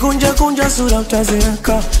 ukikunja kunja sura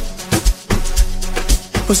utazeeka,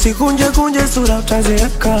 usikunje kunje sura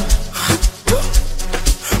utazeeka,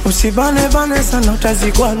 usibane bane sana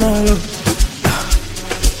utazikwa nalo.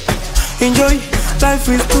 Enjoy, life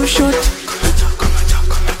is too short.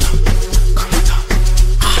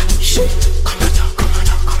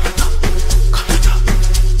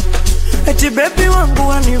 Eti baby wangu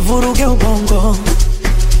wanivuruge ubongo,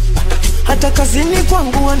 hata kazini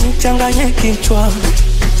kwangu wanichanganye kichwa.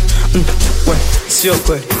 We, sio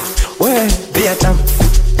kweli, we, bia tamu.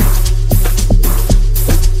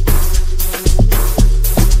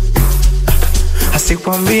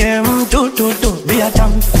 Asikwambie mtu tutu, bia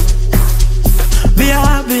tamu.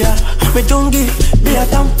 Bia, bia, mitungi, bia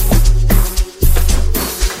tamu.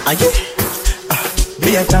 Aye,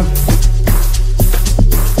 bia tamu.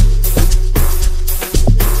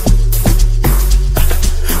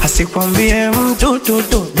 Asikwambie mtu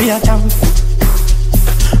tutu, bia tamu.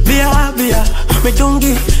 Bia, bia,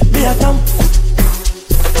 mitungi, bia tamu.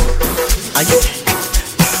 Aye.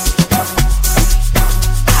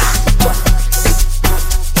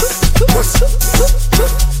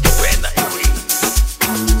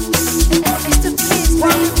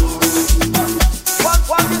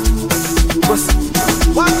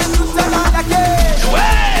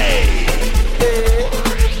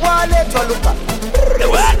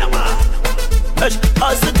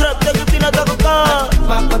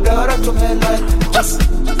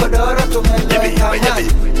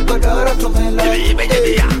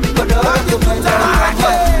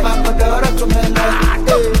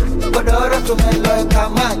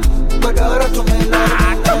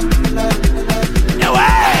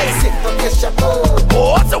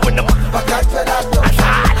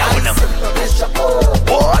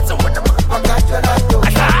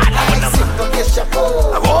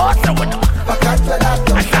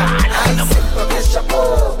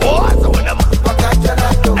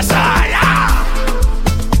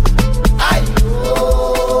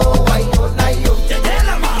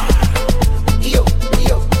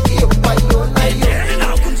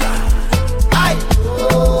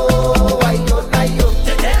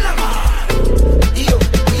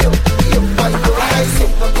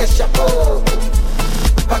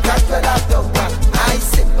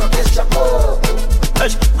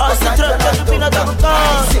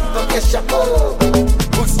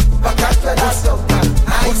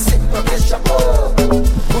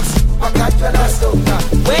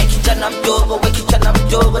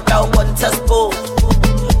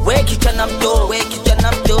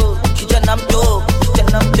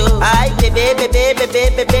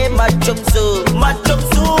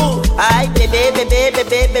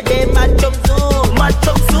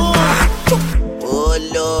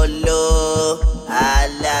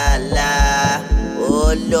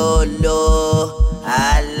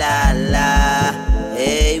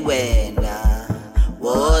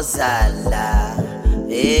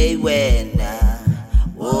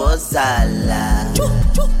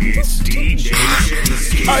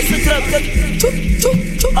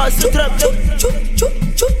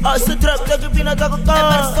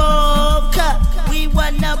 We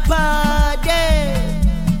wanna party.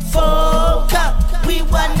 Foca, we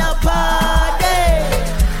wanna party.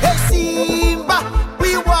 Hey Simba,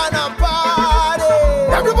 we wanna party.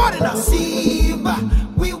 Everybody now. Simba,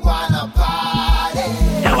 we wanna party.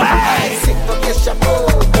 Hey, Simba, get your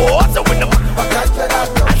boy. What's up with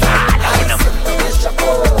them?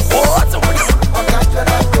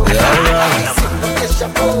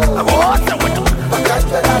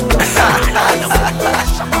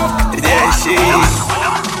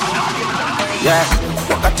 Yeah,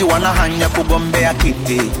 wakati wanahanya kugombea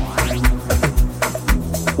kiti,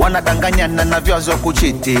 wanadanganyana na vyazo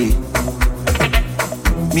kuchiti,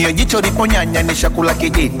 mio jicho liponyanya ni shakula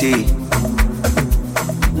kijiti.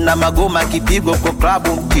 na magoma kipigo kwa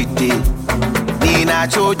klabu mtiti.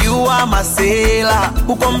 Ninachojua masela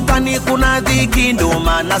huko mtani kuna dhiki, ndo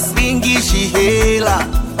maana singishi hela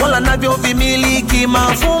wala navyo vimiliki,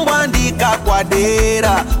 mafumbo andika kwa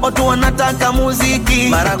dera. Watu wanataka muziki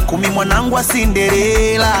mara 10 mwanangu wa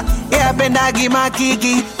Cinderella, yapendagi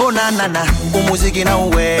makiki. Ona nana umuziki na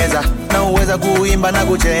uweza kuimba na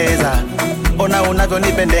kucheza. Ona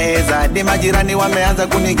unavyonipendeza, di majirani wameanza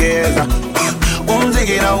kunigeza.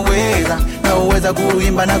 Umuziki na uweza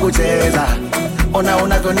kuimba na kucheza. Ona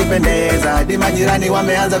unavyonipendeza, di majirani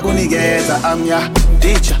wameanza kunigeza. I'm your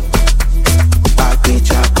teacher,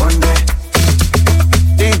 teacher Konde,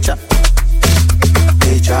 teacher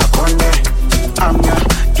Konde. I'm your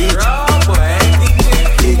teacher,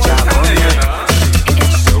 teacher Konde,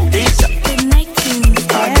 teacher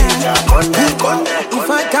Konde. If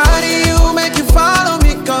I carry you, make you follow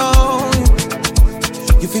me, go.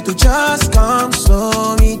 You fit to just come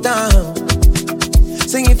slow me down.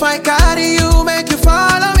 Sing if I carry you, make you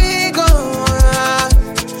follow me, go.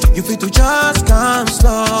 You fit to just come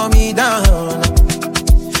slow me down.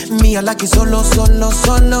 Me I like it solo, solo,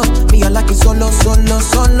 solo. Me I like it solo, solo,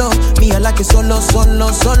 solo. Me I like it solo,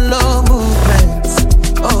 solo, solo movements.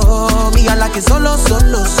 Oh, me I like it solo,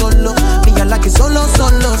 solo, solo. Me I like it solo,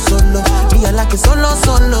 solo, solo. Me I like it solo,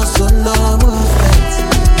 solo, solo movements.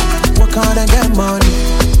 Work hard and get money,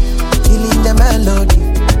 killing the melody.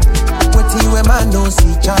 Wait till man no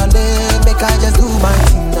see Charlie, make I just do my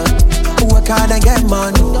thing now. Work hard and get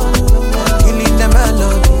money, killing the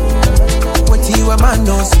melody. Wait till man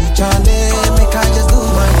no see Charlie, make I just do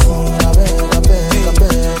my thing. I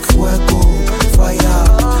beg, fuego, fire,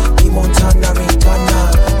 the Montana Rincana.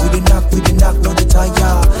 We the knock, no the tire.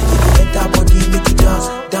 If you let that body make you dance,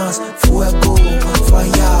 dance. Fuego,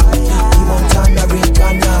 fire, the Montana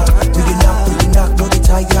Rincana. We the knock, no the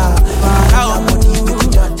tire.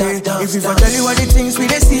 If I tell you all the things we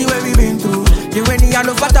they see where we been through, you when you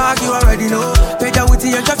no attack, you already know. Better with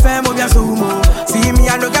you, your fam, or your sumo. See me,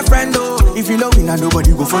 I no get friend, though. If you know me, now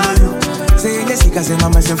nobody go follow you. Say this, I say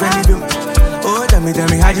mama, say friendly do. Oh, tell me,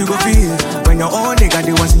 how you go feel when your own nigga,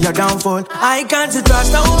 they want to see your downfall. I can't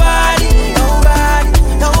trust nobody, nobody,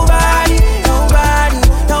 nobody, nobody,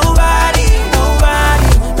 nobody, nobody,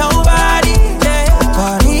 nobody.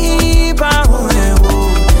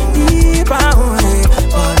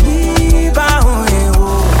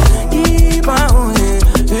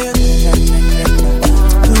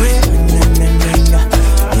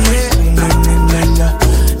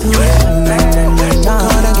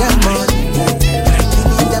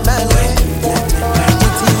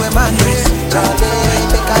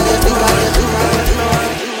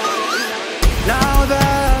 Now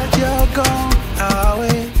that you're gone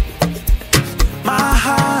away, my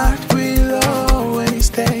heart will always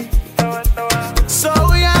stay so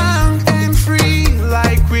young and free,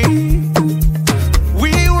 like we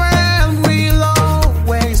will, we'll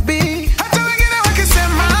always be. Hata wengine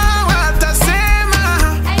wakisema watasema,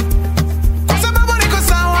 kwa sababu niko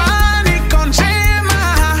sawa, niko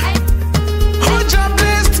njema. Huja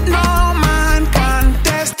blessed, no man can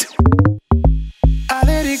test. I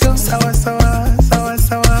let it go, sawa sawa, sawa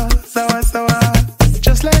sawa, sawa sawa.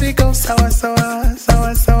 Just let it go, sawa sawa,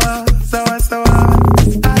 sawa sawa, sawa sawa.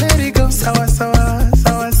 I let it go, sawa sawa,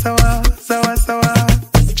 sawa sawa, sawa sawa.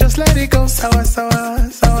 Just let it go, sawa sawa,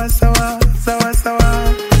 sawa sawa, sawa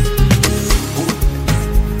sawa.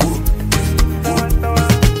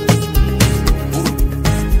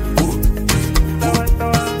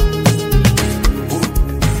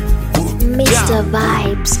 Mr.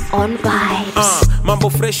 Vibes on Vibes. Mambo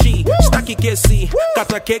freshi, staki kesi,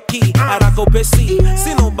 kata keki, haraka upesi.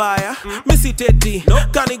 Sino baya, misi teti,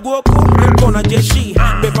 kaniguoku, kona jeshi.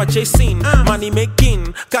 Paper chasing, money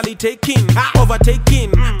making, kali taking,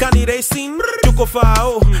 overtaking, kani racing. Tuko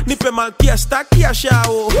fao, nipe malkia, staki ya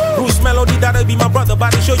shao. Bruce Melody, that'll be my brother,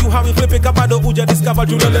 body show you how we flip it. Kabado uja discover,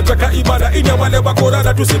 tunaleta ka ibada. Inya wale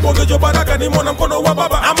wakorada, tusiponge jo baraka. Ni mwana mkono wa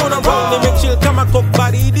baba, I'm on a roll. Nimechill kama coke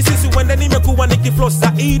body, this is when nimekuwa nikiflow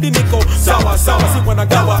saidi. Niko sawa sawa, si wana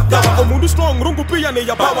gawa gawa. Omundu strong, rungu pia ni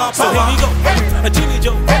ya bawa. So here we go, Chini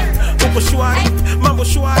Jo, uko shwari, mambo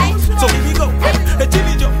shwari. So here we go,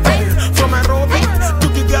 Chini Jo, from Nairobi to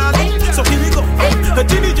Kigali. So here we go,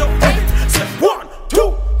 Chini Jo. Say 1,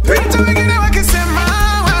 2, 3. Hata wengine wakisema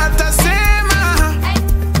watasema,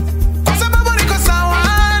 kwa sababu niko sawa,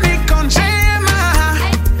 niko njema.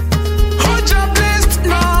 Huja blessed,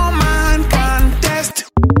 no man can test.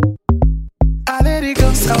 I let it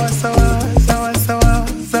go, sawa sawa, sawa sawa,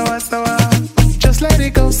 sawa sawa. Just let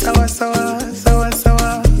it go, sawa sawa, sawa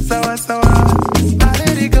sawa, sawa sawa. I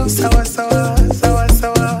let it go, sawa sawa, sawa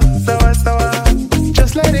sawa,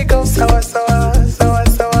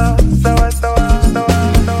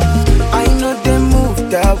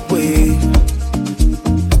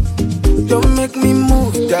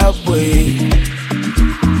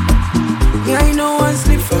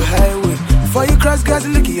 cross guys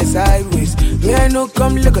look at you sideways. Me I no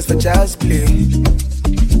come look us for child's play.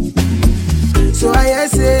 So I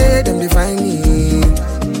say them define me.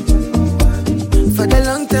 For the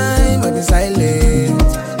long time I've been silent.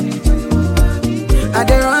 I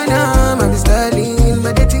dey run am, I be styling,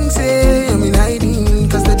 but they think say I'm in hiding,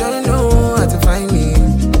 cause they don't know how to find me.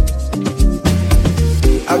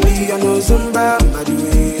 I be on no Sungba, by the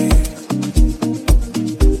way.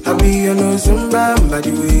 I be on no Sungba, by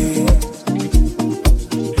the way.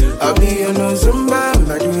 I be on no Sungba,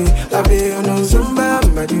 by the way. I be on no Sungba,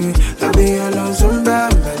 by the way. I be on no Sungba,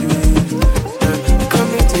 by the way.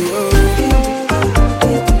 Coming to you.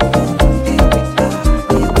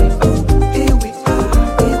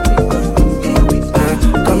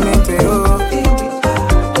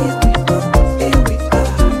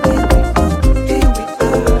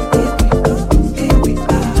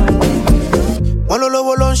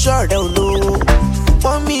 Sure, they don't know.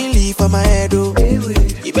 1 million for my head, oh.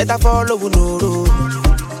 You better follow, no road.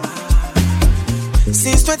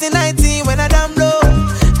 Since 2019, when I damn low,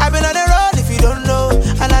 I've been on the road if you don't know.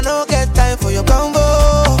 And I don't get time for your combo.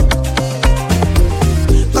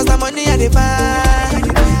 Cause the money I demand.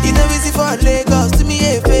 It's no easy for Lagos. Do me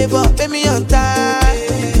a favor, pay me on time.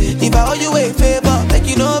 If I owe you a favor, make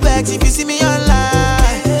you no vex if you see me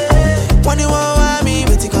online. When you want me,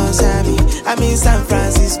 but you can't say me. I'm in San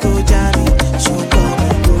Francisco, Johnny.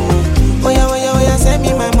 Oh yeah, send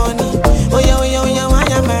me my money. Oh yeah, why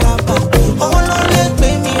am I rapper? Oh, Lord,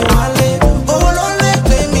 pay me wallet. Oh, Lord,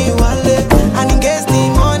 pay me wallet. And in case the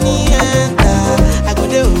money enter, I go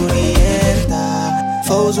to Orienta.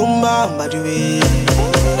 For Zumba, by the way.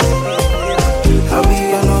 I be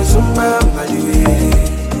on no Zumba, by the way.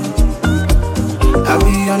 I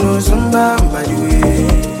be on no Zumba, by the way.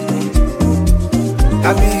 I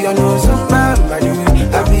be on no Sungba, by the way.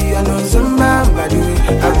 I be on no Sungba, by the way.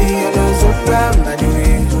 I be on no Sungba, by the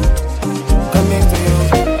way. Coming to you.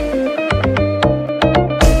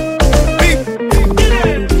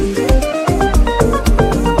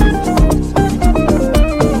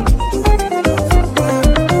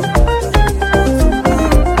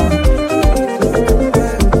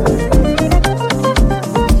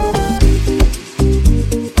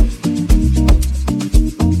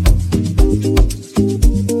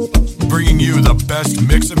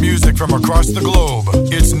 Mix of music from across the globe.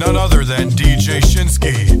 It's none other than DJ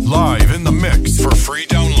Shinski, live in the mix. For free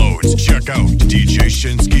downloads, check out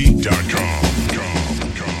djshinski.com.